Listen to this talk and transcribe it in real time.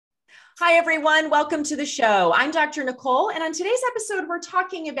Hi, everyone. Welcome to the show. I'm Dr. Nicole, and on today's episode, we're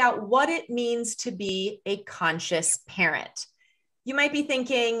talking about what it means to be a conscious parent. You might be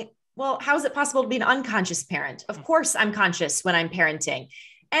thinking, well, how is it possible to be an unconscious parent? Of course, I'm conscious when I'm parenting.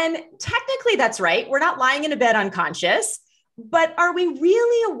 And technically, that's right. We're not lying in a bed unconscious, but are we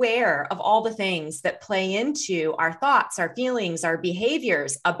really aware of all the things that play into our thoughts, our feelings, our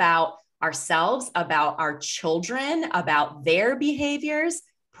behaviors about ourselves, about our children, about their behaviors?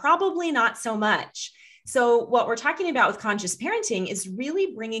 Probably not so much. So what we're talking about with conscious parenting is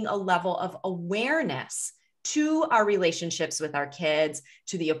really bringing a level of awareness to our relationships with our kids,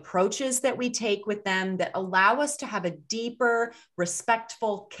 to the approaches that we take with them that allow us to have a deeper,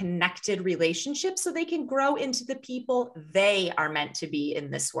 respectful, connected relationship so they can grow into the people they are meant to be in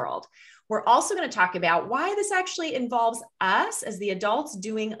this world. We're also going to talk about why this actually involves us as the adults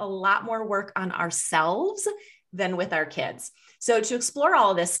doing a lot more work on ourselves than with our kids. So to explore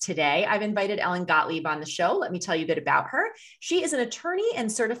all of this today, I've invited Ellen Gottlieb on the show. Let me tell you a bit about her. She is an attorney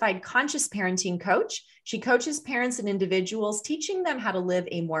and certified conscious parenting coach. She coaches parents and individuals, teaching them how to live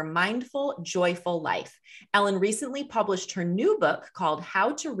a more mindful, joyful life. Ellen recently published her new book called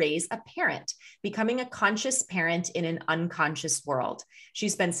How to Raise a Parent, Becoming a Conscious Parent in an Unconscious World.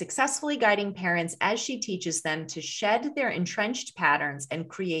 She's been successfully guiding parents as she teaches them to shed their entrenched patterns and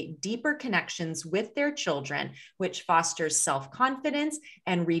create deeper connections with their children, which fosters self-confidence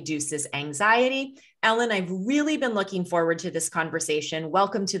and reduces anxiety. Ellen, I've really been looking forward to this conversation.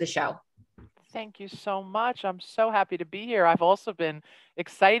 Welcome to the show. Thank you so much. I'm so happy to be here. I've also been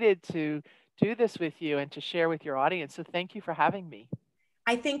excited to do this with you and to share with your audience. So thank you for having me.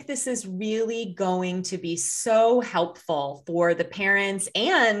 I think this is really going to be so helpful for the parents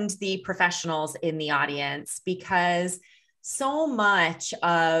and the professionals in the audience, because so much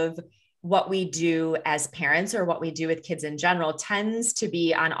of what we do as parents or what we do with kids in general tends to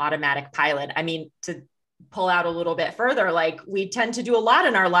be on automatic pilot. I mean, to pull out a little bit further, like we tend to do a lot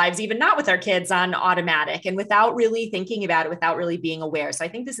in our lives, even not with our kids, on automatic and without really thinking about it, without really being aware. So I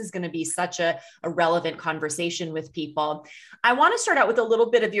think this is going to be such a relevant conversation with people. I want to start out with a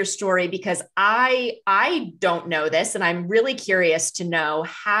little bit of your story because I don't know this, and I'm really curious to know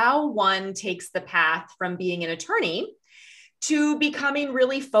how one takes the path from being an attorney to becoming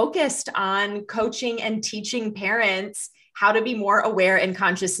really focused on coaching and teaching parents how to be more aware and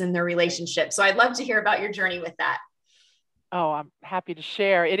conscious in their relationship. So I'd love to hear about your journey with that. Oh, I'm happy to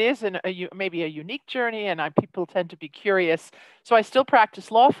share. It is maybe a unique journey, and people tend to be curious. So I still practice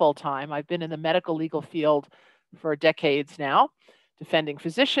law full time. I've been in the medical legal field for decades now, defending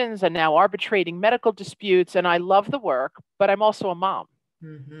physicians and now arbitrating medical disputes. And I love the work, but I'm also a mom.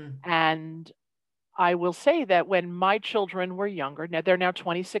 Mm-hmm. And I will say that when my children were younger, now they're now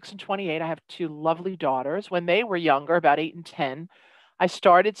 26 and 28, I have two lovely daughters. When they were younger, about 8 and 10, I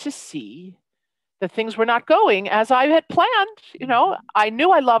started to see that things were not going as I had planned. You know, I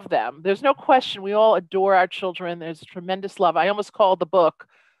knew I loved them. There's no question. We all adore our children. There's tremendous love. I almost called the book,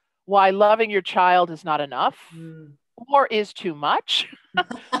 Why Loving Your Child is Not Enough or is Too Much.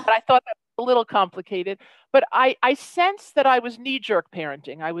 But I thought that was a little complicated. But I sensed that I was knee-jerk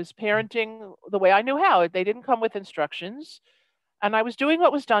parenting. I was parenting the way I knew how. They didn't come with instructions. And I was doing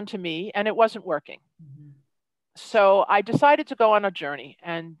what was done to me, and it wasn't working. Mm-hmm. So I decided to go on a journey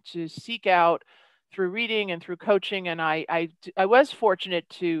and to seek out through reading and through coaching. And I was fortunate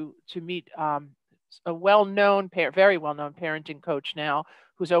to meet a well-known, very well-known parenting coach now,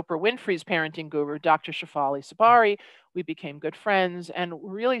 who's Oprah Winfrey's parenting guru, Dr. Shefali Sabari. We became good friends and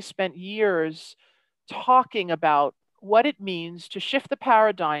really spent years talking about what it means to shift the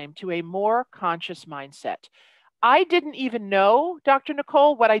paradigm to a more conscious mindset. I didn't even know, Dr.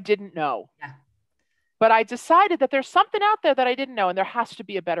 Nicole, what I didn't know. Yeah. But I decided that there's something out there that I didn't know, and there has to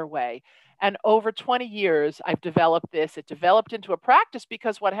be a better way. And over 20 years, I've developed this. It developed into a practice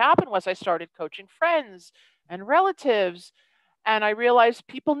because what happened was I started coaching friends and relatives, and I realized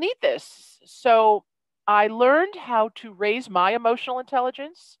people need this. So I learned how to raise my emotional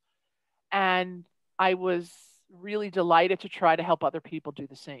intelligence, and I was really delighted to try to help other people do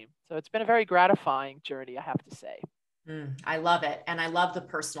the same. So it's been a very gratifying journey, I have to say. I love it. And I love the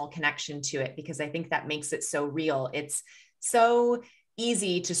personal connection to it because I think that makes it so real. It's so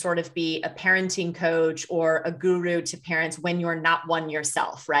easy to sort of be a parenting coach or a guru to parents when you're not one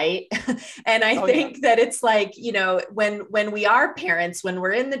yourself, right? And I think that it's like, you know, when we are parents, when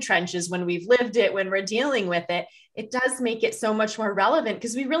we're in the trenches, when we've lived it, when we're dealing with it, it does make it so much more relevant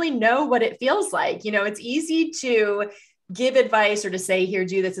because we really know what it feels like. You know, it's easy to give advice or to say, here,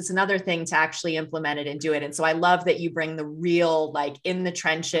 do this. It's another thing to actually implement it and do it. And so I love that you bring the real, like in the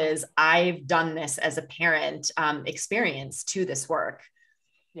trenches, I've done this as a parent experience to this work.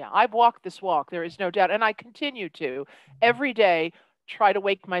 Yeah, I've walked this walk. There is no doubt. And I continue to every day try to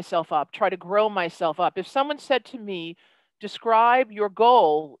wake myself up, try to grow myself up. If someone said to me, describe your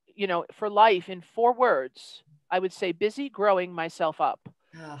goal, for life in 4 words, I would say busy growing myself up.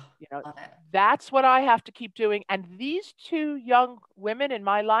 Oh, You know, love it. that's what I have to keep doing. And these two young women in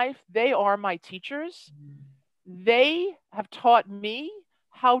my life, they are my teachers. They have taught me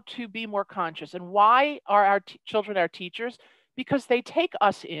how to be more conscious. And why are our children our teachers? Because they take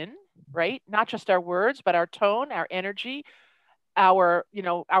us in, right? Not just our words, but our tone, our energy, our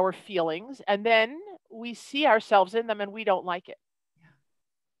feelings. And then we see ourselves in them and we don't like it.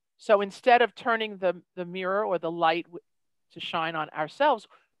 So instead of turning the mirror or the light to shine on ourselves,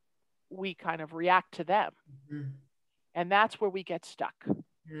 we kind of react to them. Mm-hmm. And that's where we get stuck.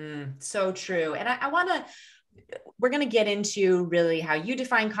 So true. And we're going to get into really how you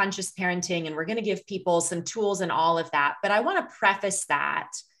define conscious parenting, and we're going to give people some tools and all of that. But I want to preface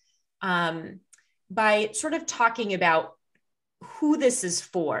that by sort of talking about who this is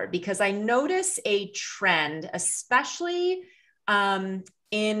for, because I notice a trend, especially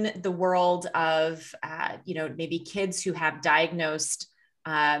in the world of, maybe kids who have diagnosed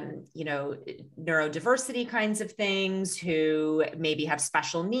neurodiversity kinds of things, who maybe have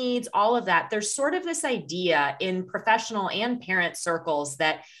special needs, all of that. There's sort of this idea in professional and parent circles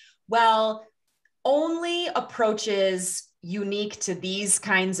that, well, only approaches unique to these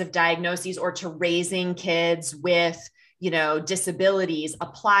kinds of diagnoses or to raising kids with, disabilities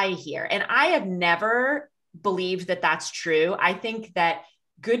apply here. And I have never believed that that's true. I think that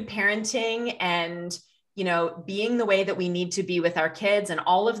good parenting and being the way that we need to be with our kids and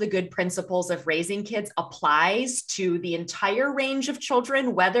all of the good principles of raising kids applies to the entire range of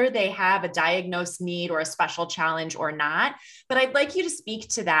children, whether they have a diagnosed need or a special challenge or not. But I'd like you to speak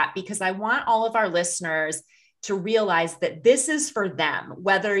to that, because I want all of our listeners to realize that this is for them,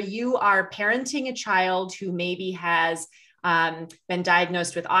 whether you are parenting a child who maybe has been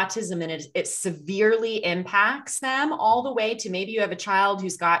diagnosed with autism and it severely impacts them, all the way to maybe you have a child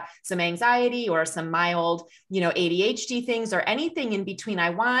who's got some anxiety or some mild, ADHD things or anything in between. I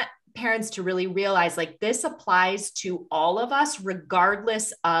want parents to really realize, like, this applies to all of us,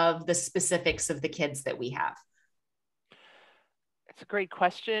 regardless of the specifics of the kids that we have. It's a great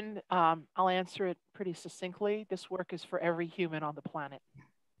question. I'll answer it pretty succinctly. This work is for every human on the planet.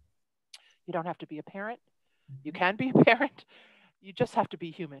 You don't have to be a parent. You can be a parent. You just have to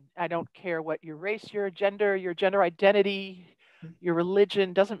be human. I don't care what your race, your gender identity, your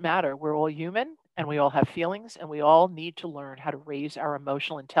religion, doesn't matter. We're all human and we all have feelings, and we all need to learn how to raise our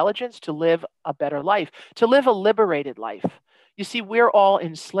emotional intelligence to live a better life, to live a liberated life. You see, we're all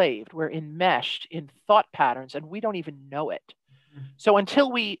enslaved. We're enmeshed in thought patterns and we don't even know it. So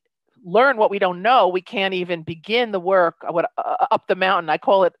until we learn what we don't know, we can't even begin the work up the mountain. I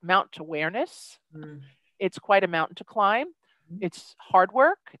call it mountain awareness. It's quite a mountain to climb. It's hard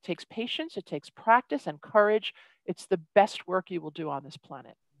work. It takes patience. It takes practice and courage. It's the best work you will do on this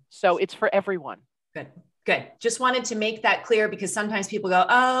planet. So it's for everyone. Good. Just wanted to make that clear, because sometimes people go,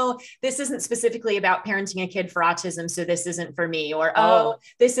 oh, this isn't specifically about parenting a kid for autism, so this isn't for me. Or, oh,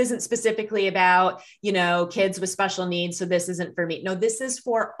 this isn't specifically about, kids with special needs, so this isn't for me. No, this is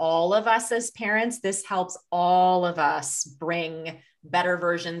for all of us as parents. This helps all of us bring better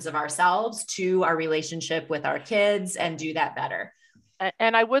versions of ourselves to our relationship with our kids and do that better.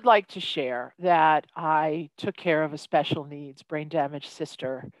 And I would like to share that I took care of a special needs, brain damaged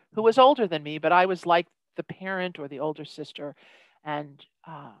sister who was older than me, but I was like the parent or the older sister. And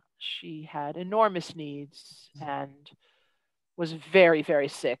she had enormous needs and was very, very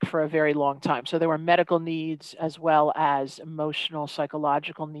sick for a very long time. So there were medical needs as well as emotional,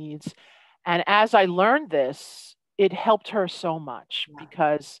 psychological needs. And as I learned this, it helped her so much,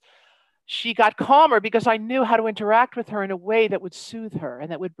 because she got calmer, because I knew how to interact with her in a way that would soothe her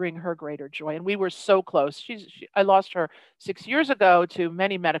and that would bring her greater joy. And we were so close. I lost her 6 years ago to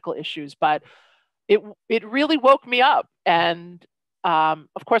many medical issues, but it really woke me up. And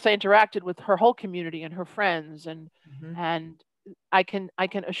of course, I interacted with her whole community and her friends, and I can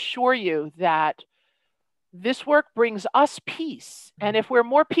assure you that this work brings us peace. And if we're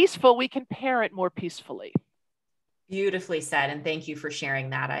more peaceful, we can parent more peacefully. Beautifully said. And thank you for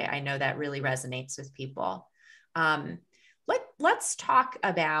sharing that. I know that really resonates with people. Let's talk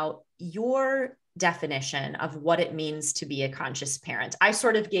about your definition of what it means to be a conscious parent. I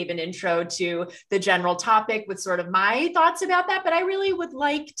sort of gave an intro to the general topic with sort of my thoughts about that, but I really would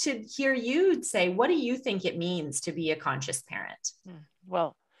like to hear you say, what do you think it means to be a conscious parent?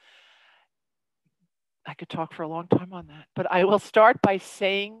 Well, I could talk for a long time on that, but I will start by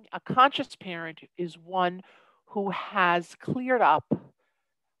saying a conscious parent is one who has cleared up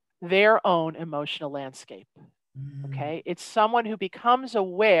their own emotional landscape. Mm. Okay. It's someone who becomes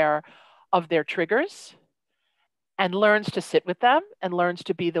aware of their triggers and learns to sit with them and learns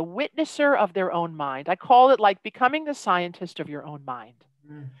to be the witnesser of their own mind. I call it like becoming the scientist of your own mind,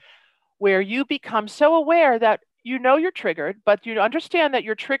 where you become so aware that you know you're triggered, but you understand that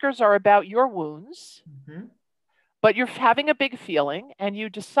your triggers are about your wounds, but you're having a big feeling and you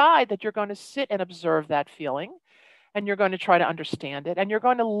decide that you're going to sit and observe that feeling and you're going to try to understand it and you're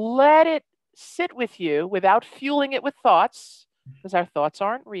going to let it sit with you without fueling it with thoughts, because our thoughts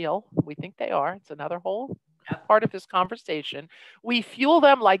aren't real. We think they are. It's another whole part of this conversation. We fuel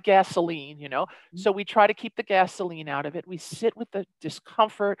them like gasoline, so we try to keep the gasoline out of it. We sit with the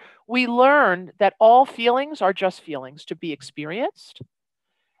discomfort. We learn that all feelings are just feelings to be experienced,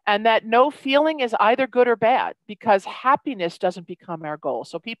 and that no feeling is either good or bad, because happiness doesn't become our goal.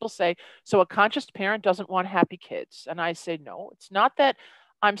 So people say, so a conscious parent doesn't want happy kids. And I say, no, it's not that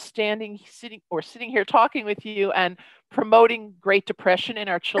I'm sitting here talking with you and promoting Great Depression in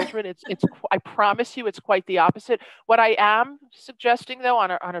our children. It's I promise you, it's quite the opposite. What I am suggesting, though,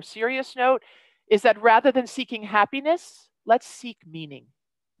 on a serious note, is that rather than seeking happiness, let's seek meaning.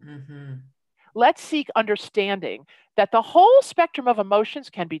 Let's seek understanding that the whole spectrum of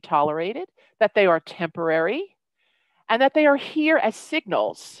emotions can be tolerated, that they are temporary, and that they are here as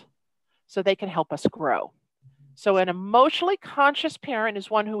signals so they can help us grow. So an emotionally conscious parent is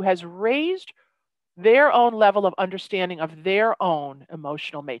one who has raised their own level of understanding of their own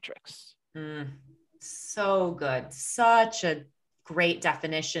emotional matrix. So good. Such a great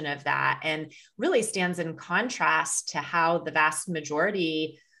definition of that, and really stands in contrast to how the vast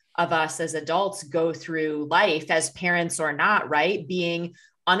majority of us as adults go through life, as parents or not, right? Being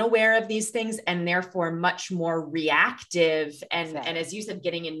unaware of these things and therefore much more reactive. And as you said,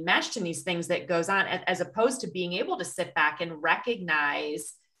 getting enmeshed in these things that goes on, as opposed to being able to sit back and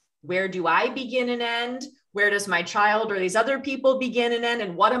recognize, where do I begin and end? Where does my child or these other people begin and end?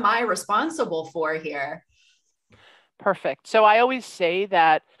 And what am I responsible for here? Perfect. So I always say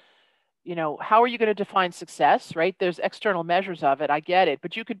that, how are you going to define success, right? There's external measures of it. I get it.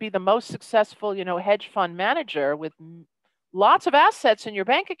 But you could be the most successful, hedge fund manager with lots of assets in your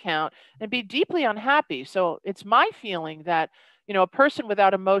bank account and be deeply unhappy. So it's my feeling that, a person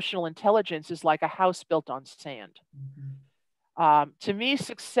without emotional intelligence is like a house built on sand. To me,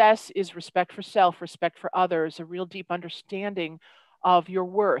 success is respect for self, respect for others, a real deep understanding of your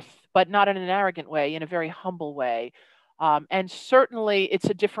worth, but not in an arrogant way, in a very humble way. And certainly it's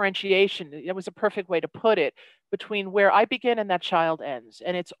a differentiation. It was a perfect way to put it, between where I begin and that child ends.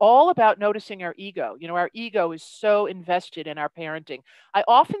 And it's all about noticing our ego. Our ego is so invested in our parenting. I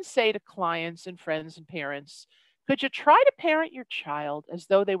often say to clients and friends and parents, could you try to parent your child as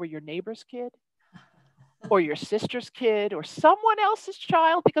though they were your neighbor's kid or your sister's kid or someone else's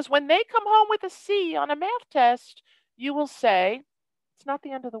child? Because when they come home with a C on a math test, you will say, it's not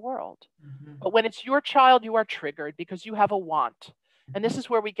the end of the world. But when it's your child, you are triggered because you have a want. And this is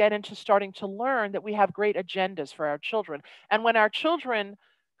where we get into starting to learn that we have great agendas for our children. And when our children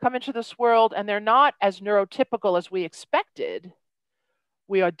come into this world and they're not as neurotypical as we expected,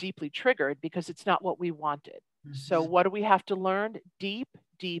 we are deeply triggered because it's not what we wanted. So what do we have to learn? Deep,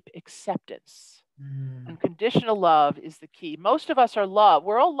 deep acceptance. Unconditional love is the key. Most of us are loved.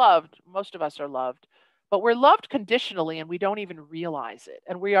 We're all loved. Most of us are loved. But we're loved conditionally and we don't even realize it.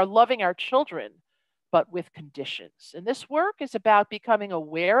 And we are loving our children, but with conditions. And this work is about becoming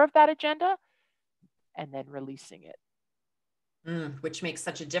aware of that agenda and then releasing it. Which makes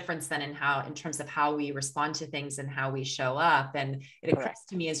such a difference then in terms of how we respond to things and how we show up. And it occurs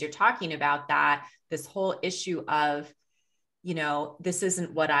to me as you're talking about that, this whole issue of, this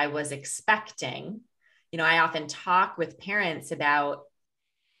isn't what I was expecting. I often talk with parents about,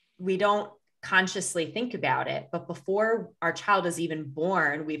 we don't consciously think about it, but before our child is even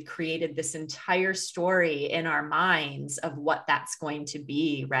born, we've created this entire story in our minds of what that's going to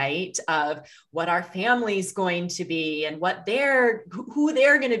be, right? Of what our family's going to be and who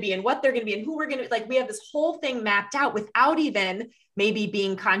they're going to be and what they're going to be and who we're going to, like, we have this whole thing mapped out without even maybe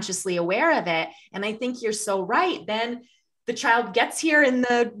being consciously aware of it. And I think you're so right. Then the child gets here in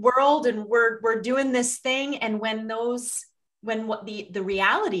the world and we're doing this thing. And when what the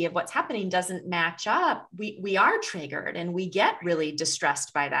reality of what's happening doesn't match up, we are triggered and we get really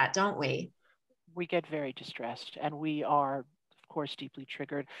distressed by that, don't we? We get very distressed and we are, of course, deeply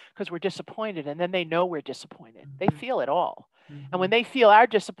triggered because we're disappointed. And then they know we're disappointed. They feel it all. And when they feel our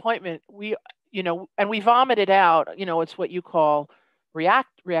disappointment, and we vomit it out, it's what you call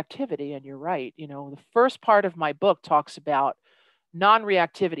reactivity. And you're right. The first part of my book talks about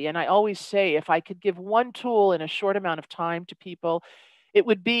non-reactivity. And I always say, if I could give one tool in a short amount of time to people, It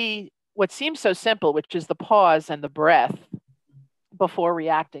would be what seems so simple, which is the pause and the breath before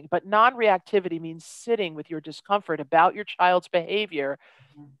reacting. But non-reactivity means sitting with your discomfort about your child's behavior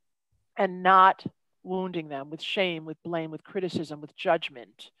and not wounding them with shame, with blame, with criticism, with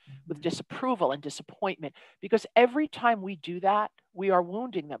judgment, with disapproval and disappointment. Because every time we do that, we are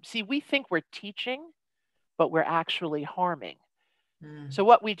wounding them. See, we think we're teaching, but we're actually harming. So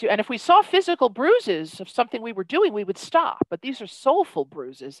what we do, and if we saw physical bruises of something we were doing, we would stop. But these are soulful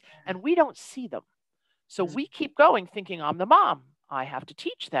bruises, and we don't see them. So we keep going thinking, I'm the mom. I have to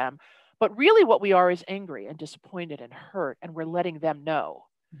teach them. But really what we are is angry and disappointed and hurt, and we're letting them know.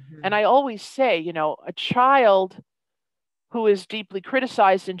 And I always say, you know, a child who is deeply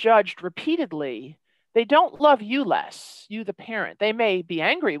criticized and judged repeatedly, they don't love you less, you the parent. They may be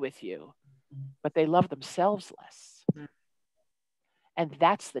angry with you, but they love themselves less. And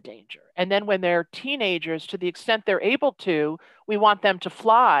that's the danger. And then when they're teenagers, to the extent they're able to, we want them to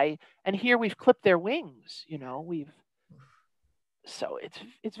fly. And here we've clipped their wings, you know, so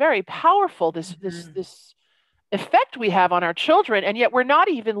it's very powerful, this effect we have on our children. And yet we're not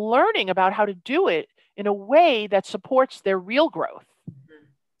even learning about how to do it in a way that supports their real growth.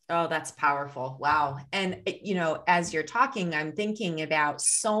 Oh, that's powerful. Wow. And, you know, as you're talking, I'm thinking about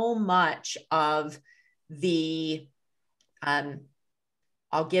so much of the,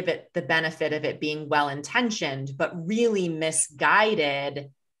 I'll give it the benefit of it being well-intentioned, but really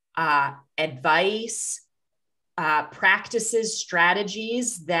misguided advice, practices,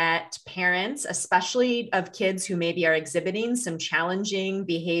 strategies that parents, especially of kids who maybe are exhibiting some challenging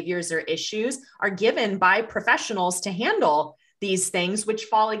behaviors or issues, are given by professionals to handle these things, which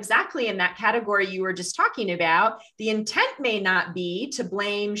fall exactly in that category you were just talking about. The intent may not be to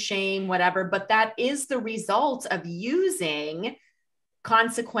blame, shame, whatever, but that is the result of using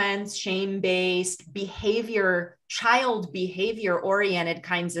consequence, shame-based behavior, child behavior-oriented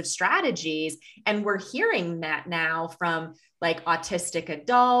kinds of strategies. And we're hearing that now from like autistic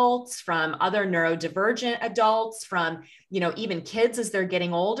adults, from other neurodivergent adults, from, you know, even kids as they're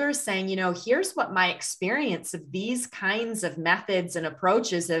getting older, saying, you know, here's what my experience of these kinds of methods and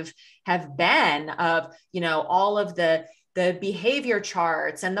approaches have been of, you know, all of the behavior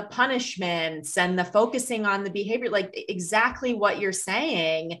charts and the punishments and the focusing on the behavior, like exactly what you're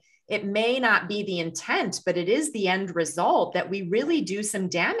saying. It may not be the intent, but it is the end result that we really do some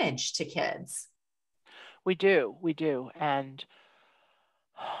damage to kids. We do. And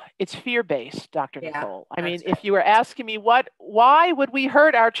it's fear-based, Dr. Nicole. I mean, if you were asking me why would we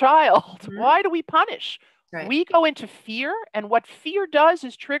hurt our child? Why do we punish? Right. We go into fear, and what fear does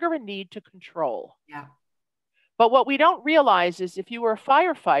is trigger a need to control. Yeah. But what we don't realize is if you were a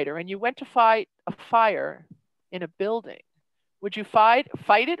firefighter and you went to fight a fire in a building, would you fight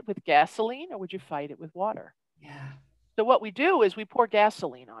it with gasoline or would you fight it with water? Yeah. So what we do is we pour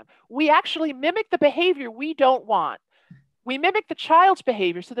gasoline on. We actually mimic the behavior we don't want. We mimic the child's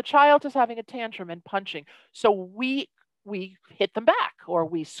behavior. So the child is having a tantrum and punching. So we hit them back, or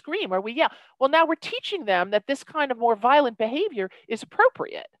we scream, or we yell. Well, now we're teaching them that this kind of more violent behavior is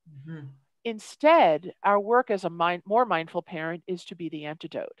appropriate. Instead, our work as a more mindful parent is to be the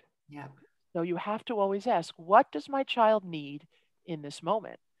antidote. Yeah. So you have to always ask, what does my child need in this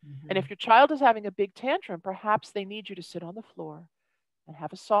moment? And if your child is having a big tantrum, perhaps they need you to sit on the floor and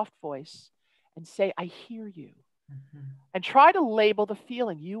have a soft voice and say, I hear you. And try to label the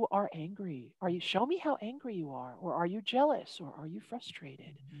feeling. You are angry. Show me how angry you are, or are you jealous, or are you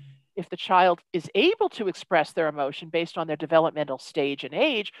frustrated? If the child is able to express their emotion based on their developmental stage and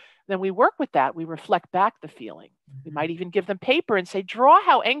age, then we work with that. We reflect back the feeling. We might even give them paper and say, draw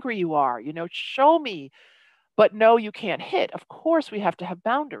how angry you are, you know, show me. But no, you can't hit. Of course, we have to have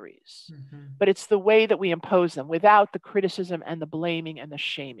boundaries, but it's the way that we impose them without the criticism and the blaming and the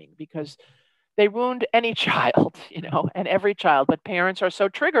shaming, because they wound any child, you know, and every child, but parents are so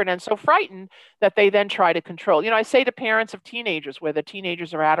triggered and so frightened that they then try to control. You know, I say to parents of teenagers where the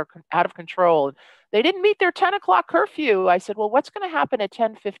teenagers are out of control, they didn't meet their 10 o'clock curfew. I said, well, what's going to happen at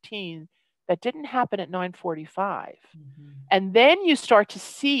 10:15 that didn't happen at 9:45? And then you start to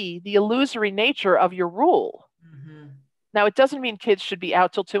see the illusory nature of your rule. Now, it doesn't mean kids should be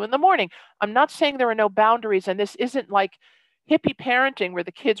out till 2 a.m. I'm not saying there are no boundaries, and this isn't like hippie parenting where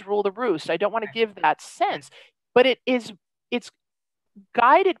the kids rule the roost. I don't want to give that sense, but it's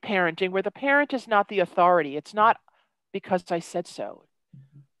guided parenting where the parent is not the authority. It's not because I said so,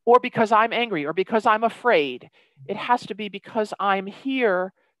 or because I'm angry, or because I'm afraid. It has to be because I'm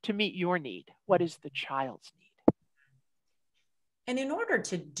here to meet your need. What is the child's need? And in order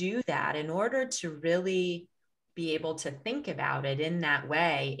to do that, in order to really be able to think about it in that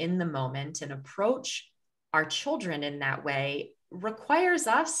way, in the moment, and approach our children in that way, requires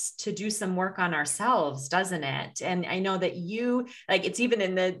us to do some work on ourselves, doesn't it? And I know that you, like, it's even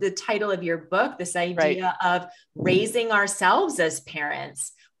in the title of your book, this idea of raising ourselves as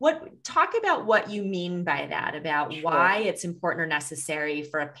parents. Talk about what you mean by that, about why it's important or necessary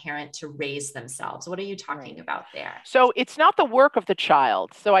for a parent to raise themselves. What are you talking about there? So it's not the work of the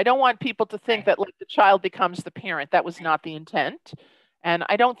child. So I don't want people to think that like the child becomes the parent. That was not the intent. And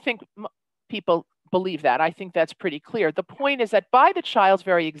I don't think people believe that. I think that's pretty clear. The point is that by the child's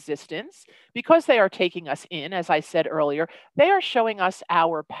very existence, because they are taking us in, as I said earlier, they are showing us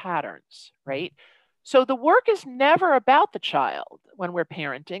our patterns, right? So the work is never about the child when we're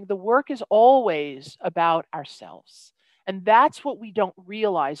parenting. The work is always about ourselves. And that's what we don't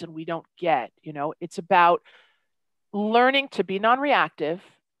realize and we don't get. You know, it's about learning to be non-reactive,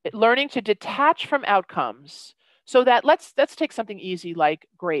 learning to detach from outcomes, so that let's take something easy like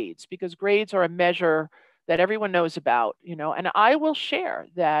grades, because grades are a measure that everyone knows about, you know. And I will share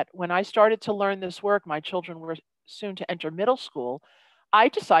that when I started to learn this work, my children were soon to enter middle school, I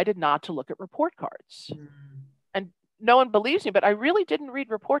decided not to look at report cards. And no one believes me, but I really didn't read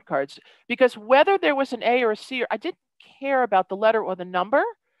report cards, because whether there was an A or a C, I didn't care about the letter or the number.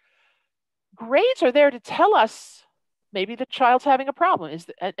 Grades are there to tell us maybe the child's having a problem,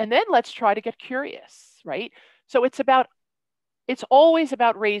 and then let's try to get curious, right? So it's always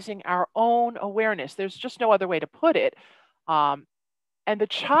about raising our own awareness. There's just no other way to put it. And the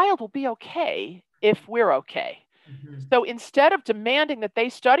child will be okay if we're okay. So instead of demanding that they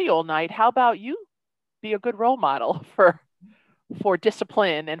study all night, how about you be a good role model for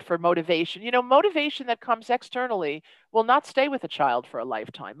discipline and for motivation? You know, motivation that comes externally will not stay with a child for a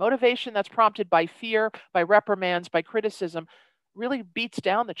lifetime. Motivation that's prompted by fear, by reprimands, by criticism really beats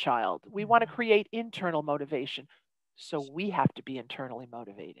down the child. We want to create internal motivation. So we have to be internally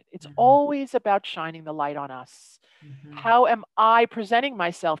motivated. It's always about shining the light on us. How am I presenting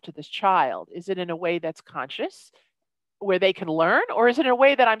myself to this child? Is it in a way that's conscious, where they can learn, or is it in a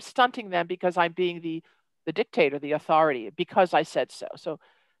way that I'm stunting them because I'm being the dictator, the authority, because I said so? So,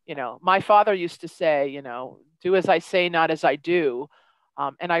 you know, my father used to say, you know, do as I say, not as I do.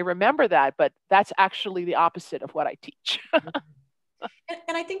 And I remember that, but that's actually the opposite of what I teach.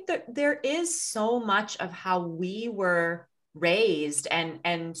 And I think that there is so much of how we were raised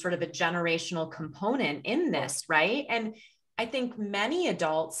and sort of a generational component in this, right? And I think many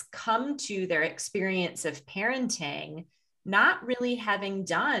adults come to their experience of parenting not really having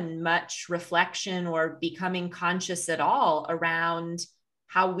done much reflection or becoming conscious at all around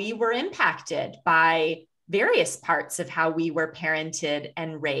how we were impacted by various parts of how we were parented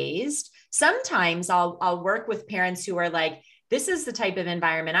and raised. Sometimes I'll work with parents who are like, this is the type of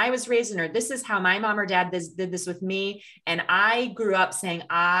environment I was raised in, or this is how my mom or dad did this with me. And I grew up saying,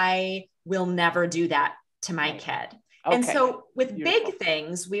 I will never do that to my kid. Okay. And so with big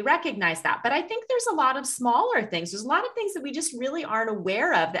things, we recognize that. But I think there's a lot of smaller things. There's a lot of things that we just really aren't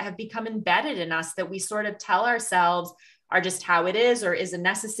aware of that have become embedded in us that we sort of tell ourselves are just how it is, or is a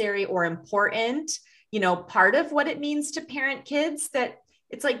necessary or important, you know, part of what it means to parent kids, that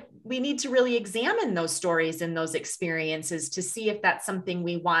it's like we need to really examine those stories and those experiences to see if that's something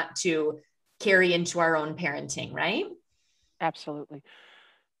we want to carry into our own parenting, right? Absolutely.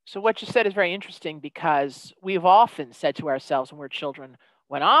 So what you said is very interesting, because we've often said to ourselves when we're children,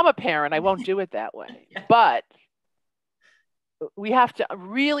 when I'm a parent, I won't do it that way. Yeah. But we have to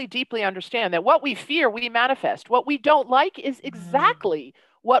really deeply understand that what we fear, we manifest. What we don't like is exactly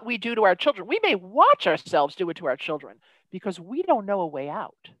what we do to our children. We may watch ourselves do it to our children because we don't know a way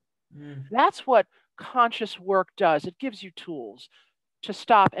out. That's what conscious work does. It gives you tools to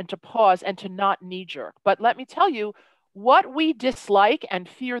stop and to pause and to not knee jerk. But let me tell you, what we dislike and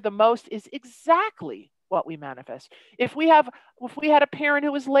fear the most is exactly what we manifest. If we had a parent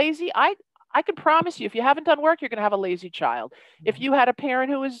who was lazy, I can promise you, if you haven't done work, you're going to have a lazy child. If you had a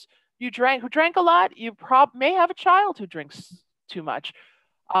parent who drank a lot, you may have a child who drinks too much.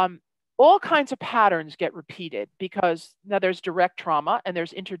 All kinds of patterns get repeated, because now there's direct trauma and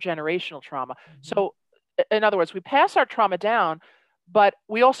there's intergenerational trauma. So in other words, we pass our trauma down, but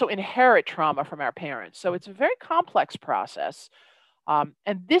we also inherit trauma from our parents. So it's a very complex process. And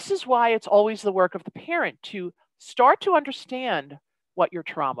this is why it's always the work of the parent to start to understand what your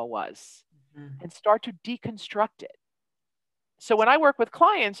trauma was and start to deconstruct it. So when I work with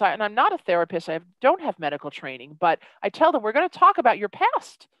clients, and I'm not a therapist, I don't have medical training, but I tell them we're going to talk about your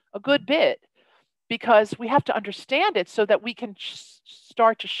past a good bit, because we have to understand it so that we can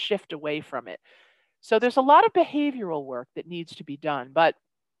start to shift away from it. So there's a lot of behavioral work that needs to be done, but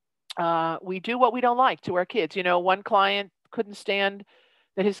we do what we don't like to our kids. You know, one client couldn't stand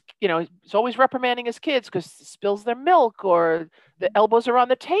that he's always reprimanding his kids because spills their milk or the elbows are on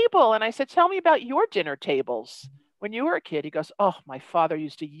the table. And I said, tell me about your dinner tables when you were a kid. He goes, oh, my father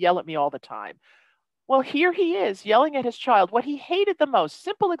used to yell at me all the time. Well, here he is yelling at his child, what he hated the most.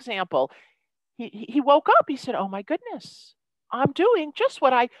 Simple example. He woke up, he said, oh my goodness, I'm doing just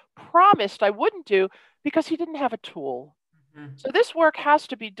what I promised I wouldn't do, because he didn't have a tool. Mm-hmm. So this work has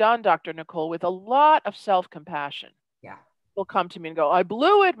to be done, Dr. Nicole, with a lot of self-compassion. Yeah. They'll come to me and go, I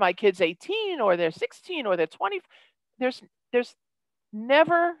blew it. My kid's 18 or they're 16 or they're 20. There's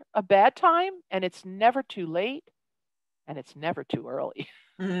never a bad time, and it's never too late, and it's never too early.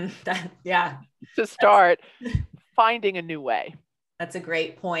 Yeah. To start finding a new way. That's a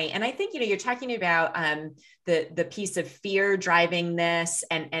great point. And I think, you're talking about the piece of fear driving this.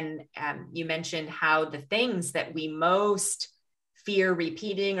 And you mentioned how the things that we most fear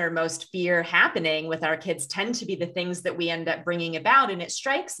repeating or most fear happening with our kids tend to be the things that we end up bringing about. And it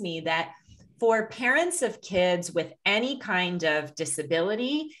strikes me that for parents of kids with any kind of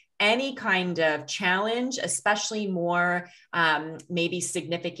disability, any kind of challenge, especially more maybe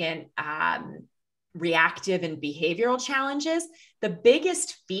significant reactive and behavioral challenges, the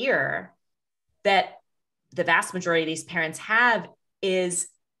biggest fear that the vast majority of these parents have is,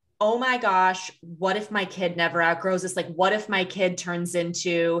 oh my gosh, what if my kid never outgrows this? Like, what if my kid turns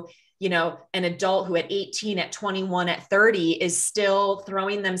into, an adult who at 18, at 21, at 30 is still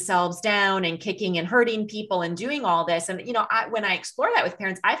throwing themselves down and kicking and hurting people and doing all this. And, when I explore that with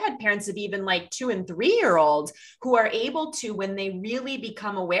parents, I've had parents of even like 2 and 3-year-olds who are able to, when they really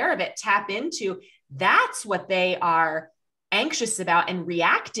become aware of it, tap into that's what they are anxious about and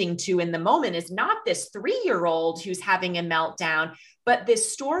reacting to in the moment, is not this 3-year-old who's having a meltdown, but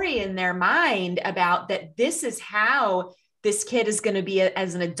this story in their mind about that this is how this kid is going to be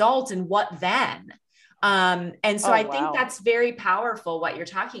as an adult, and what then? And so I think that's very powerful what you're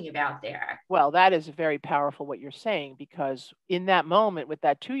talking about there. Well, that is very powerful what you're saying, because in that moment with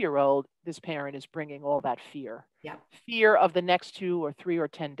that 2-year-old, this parent is bringing all that fear. Yeah. Fear of the next 2 or 3 or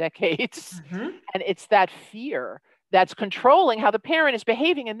 10 decades. Mm-hmm. And it's that fear that's controlling how the parent is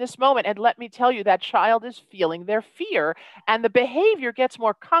behaving in this moment. And let me tell you, that child is feeling their fear, and the behavior gets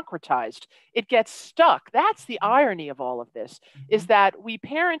more concretized. It gets stuck. That's the irony of all of this, is that we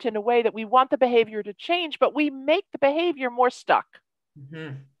parent in a way that we want the behavior to change, but we make the behavior more stuck.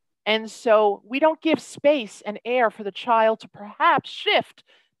 Mm-hmm. And so we don't give space and air for the child to perhaps shift,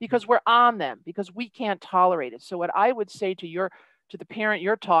 because we're on them, because we can't tolerate it. So what I would say to the parent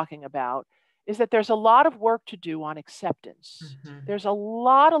you're talking about is that there's a lot of work to do on acceptance. Mm-hmm. There's a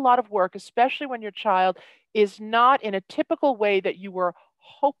lot of work, especially when your child is not in a typical way that you were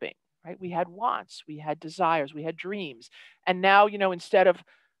hoping, right? We had wants, we had desires, we had dreams. And now, instead of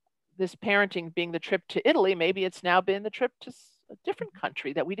this parenting being the trip to Italy, maybe it's now been the trip to a different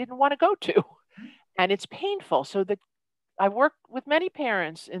country that we didn't want to go to. And it's painful. So I work with many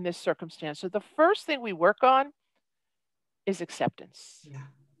parents in this circumstance. So the first thing we work on is acceptance. Yeah.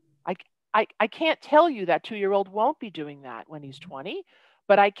 I can't tell you that 2-year-old won't be doing that when he's 20,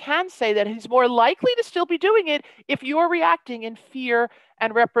 but I can say that he's more likely to still be doing it if you're reacting in fear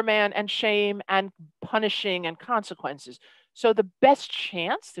and reprimand and shame and punishing and consequences. So the best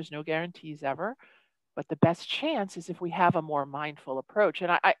chance, there's no guarantees ever, but the best chance is if we have a more mindful approach.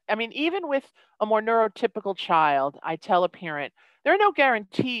 And I mean, even with a more neurotypical child, I tell a parent, there are no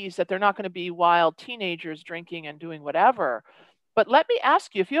guarantees that they're not going to be wild teenagers drinking and doing whatever. But let me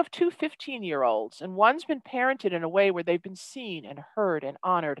ask you, if you have 2 15-year-olds and one's been parented in a way where they've been seen and heard and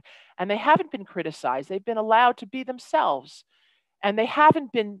honored, and they haven't been criticized, they've been allowed to be themselves, and they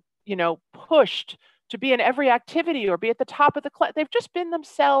haven't been, pushed to be in every activity or be at the top of the class. They've just been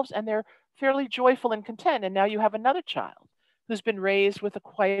themselves, and they're fairly joyful and content. And now you have another child who's been raised with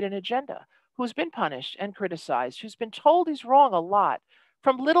quite an agenda, who's been punished and criticized, who's been told he's wrong a lot,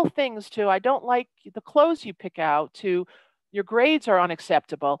 from little things to, I don't like the clothes you pick out, to your grades are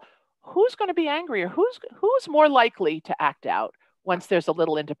unacceptable. Who's going to be angrier? Who's more likely to act out once there's a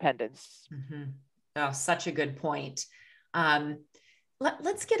little independence? Mm-hmm. Oh, such a good point.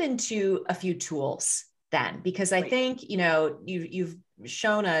 Let's get into a few tools then, because I think, you've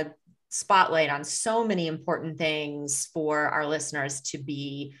shown a spotlight on so many important things for our listeners to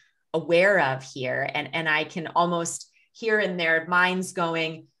be aware of here. And I can almost hear in their minds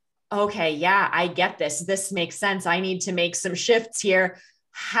going, okay, yeah, I get this. This makes sense. I need to make some shifts here.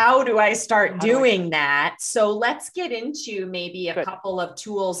 How do I start doing that? So let's get into maybe a couple of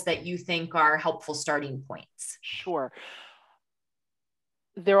tools that you think are helpful starting points. Sure.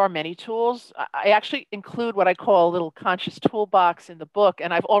 There are many tools. I actually include what I call a little conscious toolbox in the book,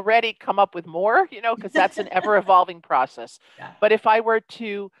 and I've already come up with more, because that's an ever evolving process. Yeah. But if I were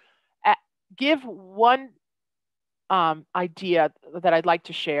to give one idea that I'd like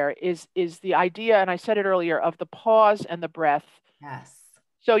to share is the idea, and I said it earlier, of the pause and the breath. Yes.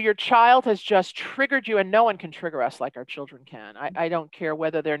 So your child has just triggered you, and no one can trigger us like our children can. I don't care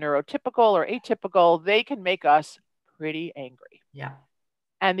whether they're neurotypical or atypical, they can make us pretty angry. Yeah.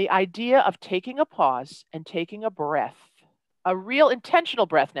 And the idea of taking a pause and taking a breath, a real intentional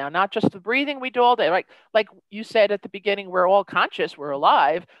breath now, not just the breathing we do all day. Like you said at the beginning, we're all conscious, we're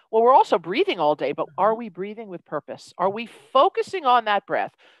alive. Well, we're also breathing all day, but are we breathing with purpose? Are we focusing on that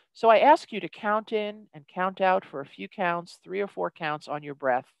breath? So I ask you to count in and count out for a few counts, 3 or 4 counts on your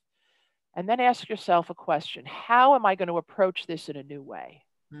breath. And then ask yourself a question. How am I going to approach this in a new way?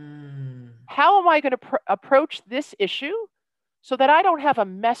 How am I going to approach this issue so that I don't have a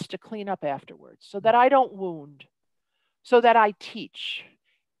mess to clean up afterwards, so that I don't wound, so that I teach?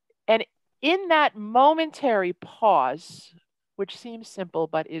 And in that momentary pause, which seems simple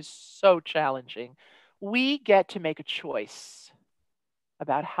but is so challenging, we get to make a choice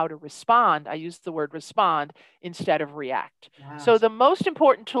about how to respond. I use the word respond instead of react. Yes. So the most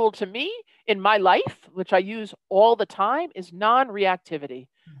important tool to me in my life, which I use all the time, is non-reactivity.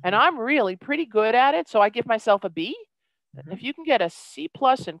 And I'm really pretty good at it. So I give myself a B. If you can get a C+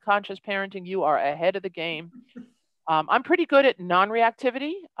 in conscious parenting, you are ahead of the game. I'm pretty good at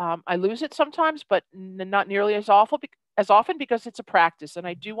non-reactivity. I lose it sometimes, but not nearly as often because it's a practice. And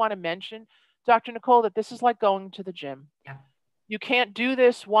I do want to mention, Dr. Nicole, that this is like going to the gym. Yeah. You can't do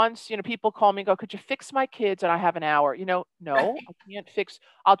this once. People call me and go, could you fix my kids? And I have an hour. No, I can't fix.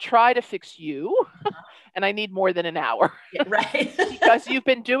 I'll try to fix you. And I need more than an hour. Yeah, right. Because you've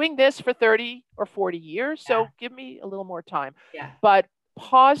been doing this for 30 or 40 years. So give me a little more time. Yeah. But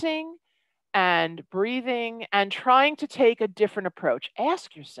pausing and breathing and trying to take a different approach.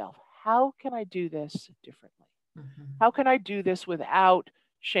 Ask yourself, how can I do this differently? How can I do this without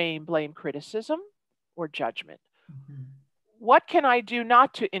shame, blame, criticism, or judgment? What can I do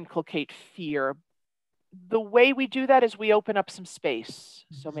not to inculcate fear? The way we do that is we open up some space.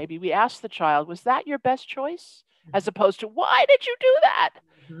 So maybe we ask the child, was that your best choice? As opposed to, why did you do that?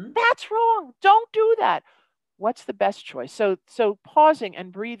 That's wrong. Don't do that. What's the best choice? So pausing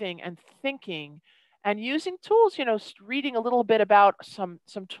and breathing and thinking and using tools, reading a little bit about some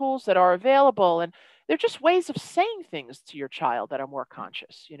tools that are available. And they're just ways of saying things to your child that are more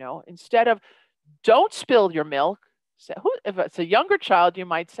conscious, instead of don't spill your milk. So if it's a younger child, you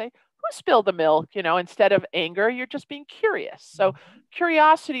might say, who spilled the milk? Instead of anger, you're just being curious. So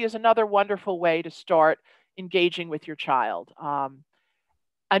curiosity is another wonderful way to start engaging with your child.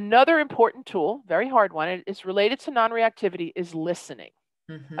 Another important tool, very hard one, it is related to non-reactivity, is listening.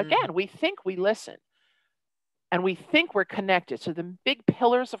 Again, we think we listen and we think we're connected. So the big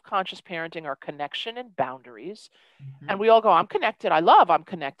pillars of conscious parenting are connection and boundaries. And we all go, I'm connected. I'm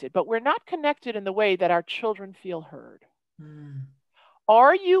connected. But we're not connected in the way that our children feel heard.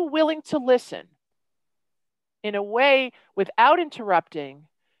 Are you willing to listen in a way without interrupting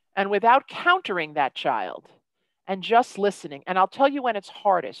and without countering that child and just listening? And I'll tell you when it's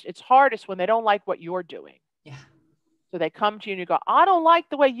hardest. It's hardest when they don't like what you're doing. Yeah. So they come to you and you go, I don't like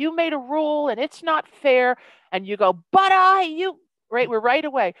the way you made a rule and it's not fair. And you go, but we're right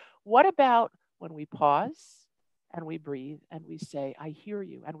away. What about when we pause and we breathe and we say, I hear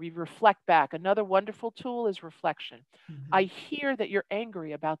you, and we reflect back? Another wonderful tool is reflection. I hear that you're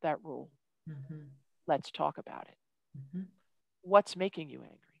angry about that rule. Let's talk about it. What's making you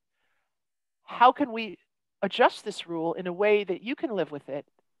angry? How can we adjust this rule in a way that you can live with it?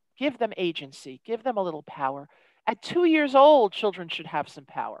 Give them agency, give them a little power. At 2 years old, children should have some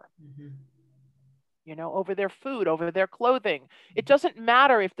power. Over their food, over their clothing. It doesn't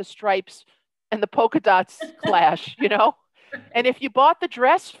matter if the stripes and the polka dots clash, And if you bought the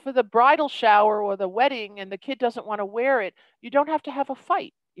dress for the bridal shower or the wedding and the kid doesn't want to wear it, you don't have to have a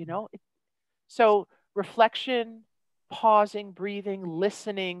fight, So reflection, pausing, breathing,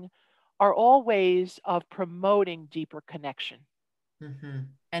 listening are all ways of promoting deeper connection.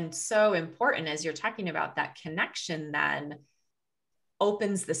 And so important, as you're talking about that connection, then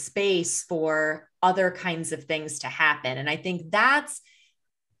opens the space for other kinds of things to happen. And I think that's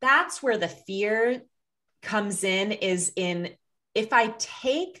where the fear comes in, is in, if I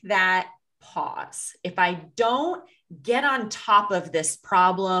take that pause, if I don't get on top of this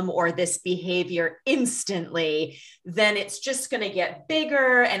problem or this behavior instantly, then it's just going to get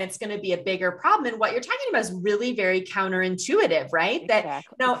bigger and it's going to be a bigger problem. And what you're talking about is really very counterintuitive, right?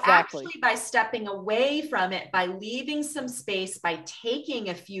 Exactly. That, Exactly. actually by stepping away from it, by leaving some space, by taking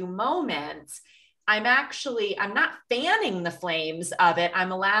a few moments, I'm not fanning the flames of it.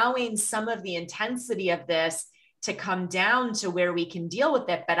 I'm allowing some of the intensity of this to come down to where we can deal with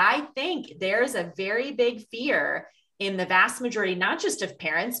it. But I think there's a very big fear in the vast majority, not just of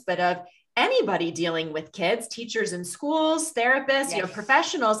parents, but of anybody dealing with kids, teachers in schools, therapists, Yes.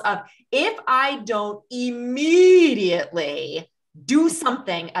 Professionals, of if I don't immediately do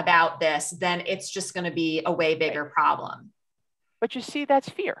something about this, then it's just going to be a way bigger problem. But you see, that's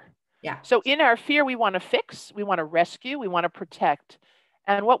fear. Yeah. So in our fear, we want to fix, we want to rescue, we want to protect.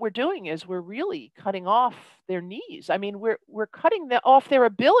 And what we're doing is we're really cutting off their knees. I mean, we're cutting off their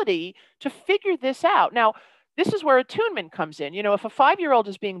ability to figure this out. Now, this is where attunement comes in. If a 5-year-old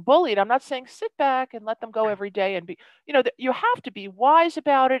is being bullied, I'm not saying sit back and let them go every day and be, you have to be wise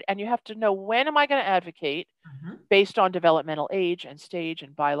about it. And you have to know, when am I going to advocate based on developmental age and stage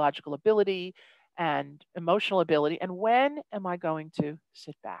and biological ability and emotional ability? And when am I going to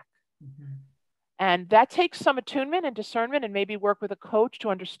sit back? And that takes some attunement and discernment, and maybe work with a coach to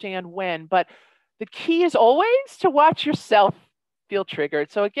understand when. But the key is always to watch yourself feel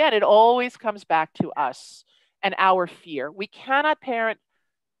triggered. So again, it always comes back to us and our fear. We cannot parent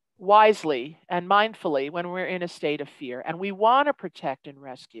wisely and mindfully when we're in a state of fear, and we want to protect and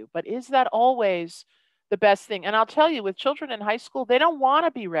rescue. But is that always the best thing? And I'll tell you, with children in high school, they don't want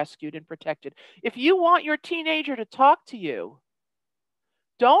to be rescued and protected. If you want your teenager to talk to you,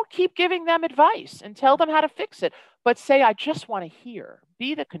 don't keep giving them advice and tell them how to fix it, but say, I just want to hear.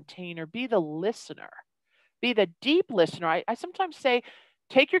 Be the container, be the listener, be the deep listener. I sometimes say,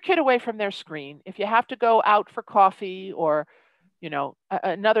 take your kid away from their screen. If you have to go out for coffee, or,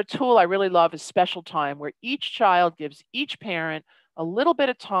 another tool I really love is special time, where each child gives each parent a little bit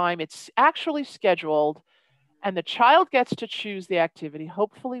of time. It's actually scheduled, and the child gets to choose the activity,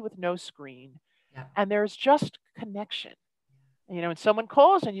 hopefully with no screen. Yeah. And there's just connection. And someone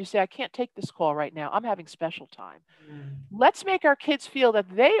calls and you say, I can't take this call right now, I'm having special time. Let's make our kids feel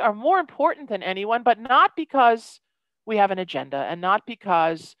that they are more important than anyone, but not because we have an agenda and not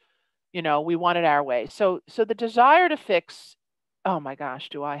because, we want it our way. So the desire to fix, oh my gosh,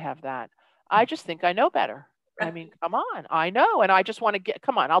 do I have that? I just think I know better. I mean, come on, I know. And I just want to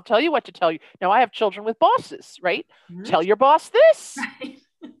come on, I'll tell you what to tell you. Now, I have children with bosses, right? Tell your boss this. Right.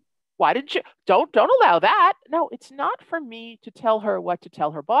 Why did you? Don't allow that. No, it's not for me to tell her what to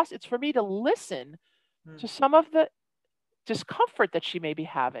tell her boss. It's for me to listen to some of the discomfort that she may be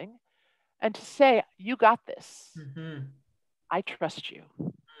having, and to say, you got this. I trust you.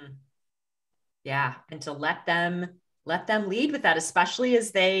 Yeah. And to let them lead with that, especially as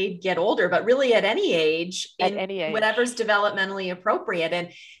they get older, but really at any age, whatever's developmentally appropriate.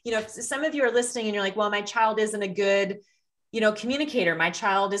 And, if some of you are listening and you're like, well, my child isn't a good communicator, my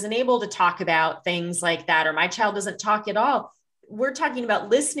child isn't able to talk about things like that, or my child doesn't talk at all. We're talking about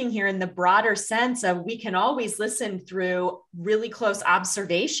listening here in the broader sense of, we can always listen through really close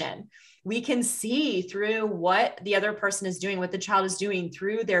observation. We can see through what the other person is doing, what the child is doing,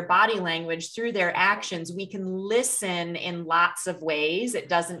 through their body language, through their actions. We can listen in lots of ways. It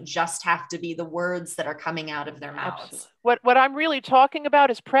doesn't just have to be the words that are coming out of their mouths. Absolutely. What I'm really talking about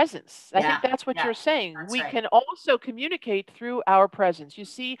is presence. I think that's what you're saying. We can also communicate through our presence. You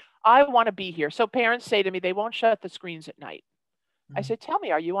see, I want to be here. So parents say to me, they won't shut the screens at night. I say, tell me,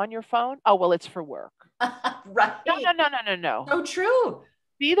 are you on your phone? Oh, well, it's for work. Right. No. So true.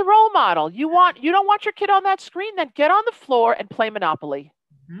 Be the role model. You don't want your kid on that screen, then get on the floor and play Monopoly.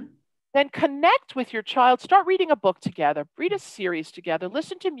 Then connect with your child. Start reading a book together. Read a series together.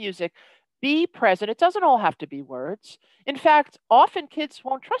 Listen to music. Be present. It doesn't all have to be words. In fact, often kids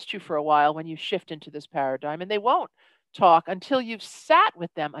won't trust you for a while when you shift into this paradigm, and they won't talk until you've sat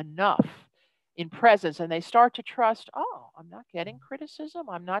with them enough in presence, and they start to trust, oh, I'm not getting criticism.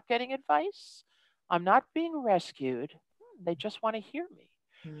 I'm not getting advice. I'm not being rescued. They just want to hear me.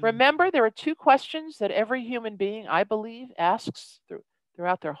 Remember, there are 2 questions that every human being, I believe, asks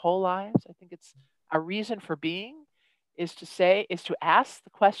throughout their whole lives. I think it's a reason for being, is to ask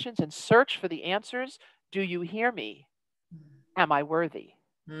the questions and search for the answers. Do you hear me? Am I worthy?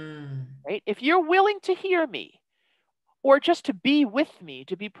 Right? If you're willing to hear me, or just to be with me,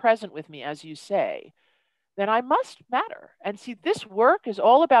 to be present with me, as you say, then I must matter. And see, this work is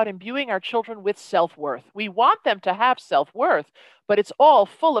all about imbuing our children with self-worth. We want them to have self-worth, but it's all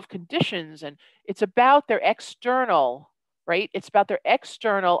full of conditions, and it's about their external, right? It's about their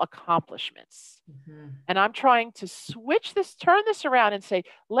external accomplishments. Mm-hmm. And I'm trying to turn this around and say,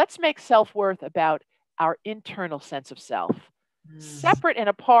 let's make self-worth about our internal sense of self, separate and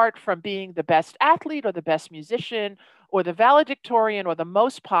apart from being the best athlete or the best musician or the valedictorian or the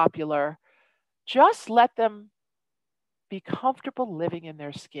most popular. Just let them be comfortable living in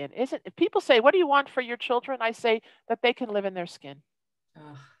their skin. If people say, what do you want for your children? I say that they can live in their skin.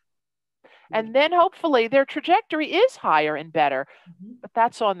 Oh, and then hopefully their trajectory is higher and better, but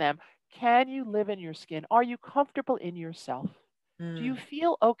that's on them. Can you live in your skin? Are you comfortable in yourself? Do you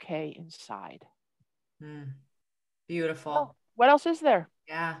feel okay inside? Beautiful. Well, what else is there?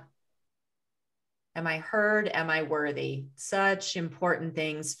 Yeah. Am I heard? Am I worthy? Such important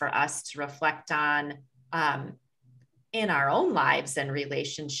things for us to reflect on in our own lives and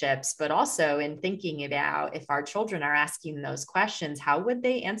relationships, but also in thinking about if our children are asking those questions, how would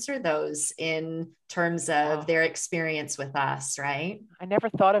they answer those in terms of their experience with us, right? I never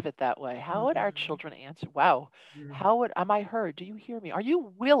thought of it that way. How would our children answer? Wow. Am I heard? Do you hear me? Are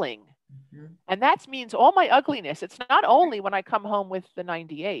you willing? And that means all my ugliness. It's not only when I come home with the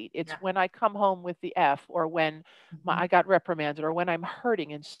 98, it's when I come home with the F, or when I got reprimanded, or when I'm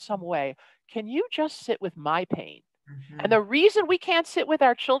hurting in some way. Can you just sit with my pain? And the reason we can't sit with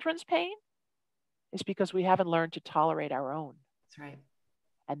our children's pain is because we haven't learned to tolerate our own. That's right.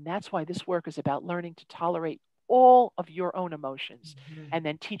 And that's why this work is about learning to tolerate all of your own emotions and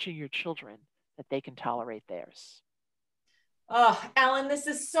then teaching your children that they can tolerate theirs. Oh, Ellen, this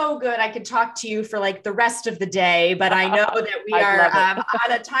is so good. I could talk to you for like the rest of the day, but I know that we are on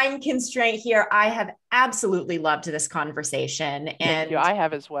a time constraint here. I have absolutely loved this conversation. And thank you. I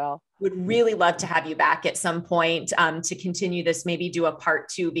have as well. Would really love to have you back at some point to continue this, maybe do a part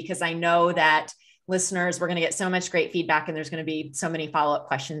 2, because I know that listeners, we're going to get so much great feedback and there's going to be so many follow-up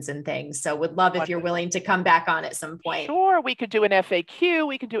questions and things. So would love if you're willing to come back on at some point. Sure. We could do an FAQ.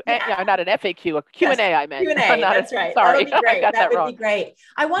 We could do, not an FAQ, a Q&A, I meant. Q&A, that's right. Sorry. That would be great. I got that would wrong. be great.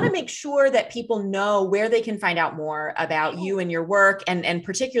 I want to make sure that people know where they can find out more about you and your work, and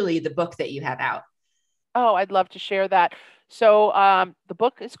particularly the book that you have out. Oh, I'd love to share that. So the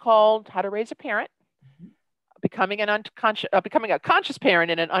book is called How to Raise a Parent, becoming a conscious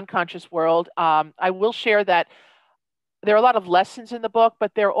parent in an unconscious world. I will share that there are a lot of lessons in the book,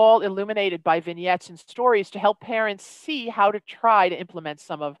 but they're all illuminated by vignettes and stories to help parents see how to try to implement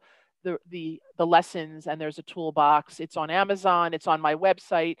some of the lessons. And there's a toolbox. It's on Amazon. It's on my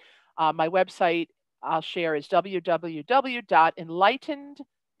website. My website I'll share is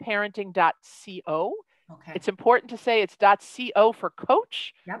www.enlightenedparenting.co. Okay. It's important to say it's .co for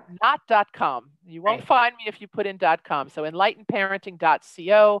coach, not .com. You won't find me if you put in .com. So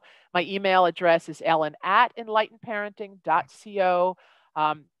enlightenedparenting.co. My email address is ellen@enlightenedparenting.co.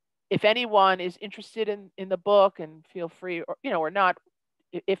 If anyone is interested in the book, and feel free, or not,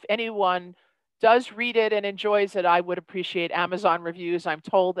 if anyone does read it and enjoys it, I would appreciate Amazon reviews. I'm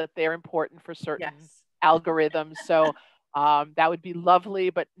told that they're important for certain algorithms. So that would be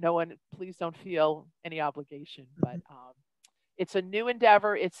lovely, but please don't feel any obligation. But it's a new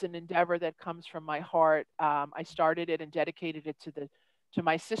endeavor. It's an endeavor that comes from my heart. I started it and dedicated it to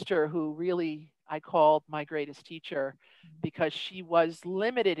my sister, who really I called my greatest teacher, because she was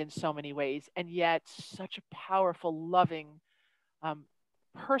limited in so many ways, and yet such a powerful, loving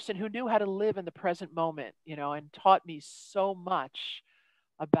person who knew how to live in the present moment, and taught me so much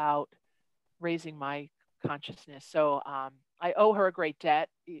about raising my consciousness. So I owe her a great debt,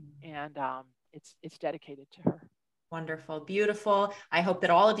 and it's dedicated to her. Wonderful. Beautiful. I hope that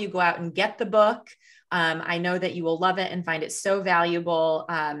all of you go out and get the book. I know that you will love it and find it so valuable,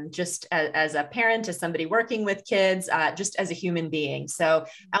 just as a parent, as somebody working with kids, just as a human being. So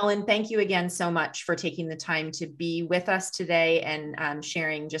Ellen, thank you again so much for taking the time to be with us today and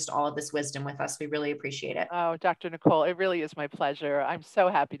sharing just all of this wisdom with us. We really appreciate it. Oh, Dr. Nicole, it really is my pleasure. I'm so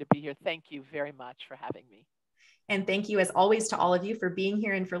happy to be here. Thank you very much for having me. And thank you as always to all of you for being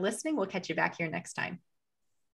here and for listening. We'll catch you back here next time.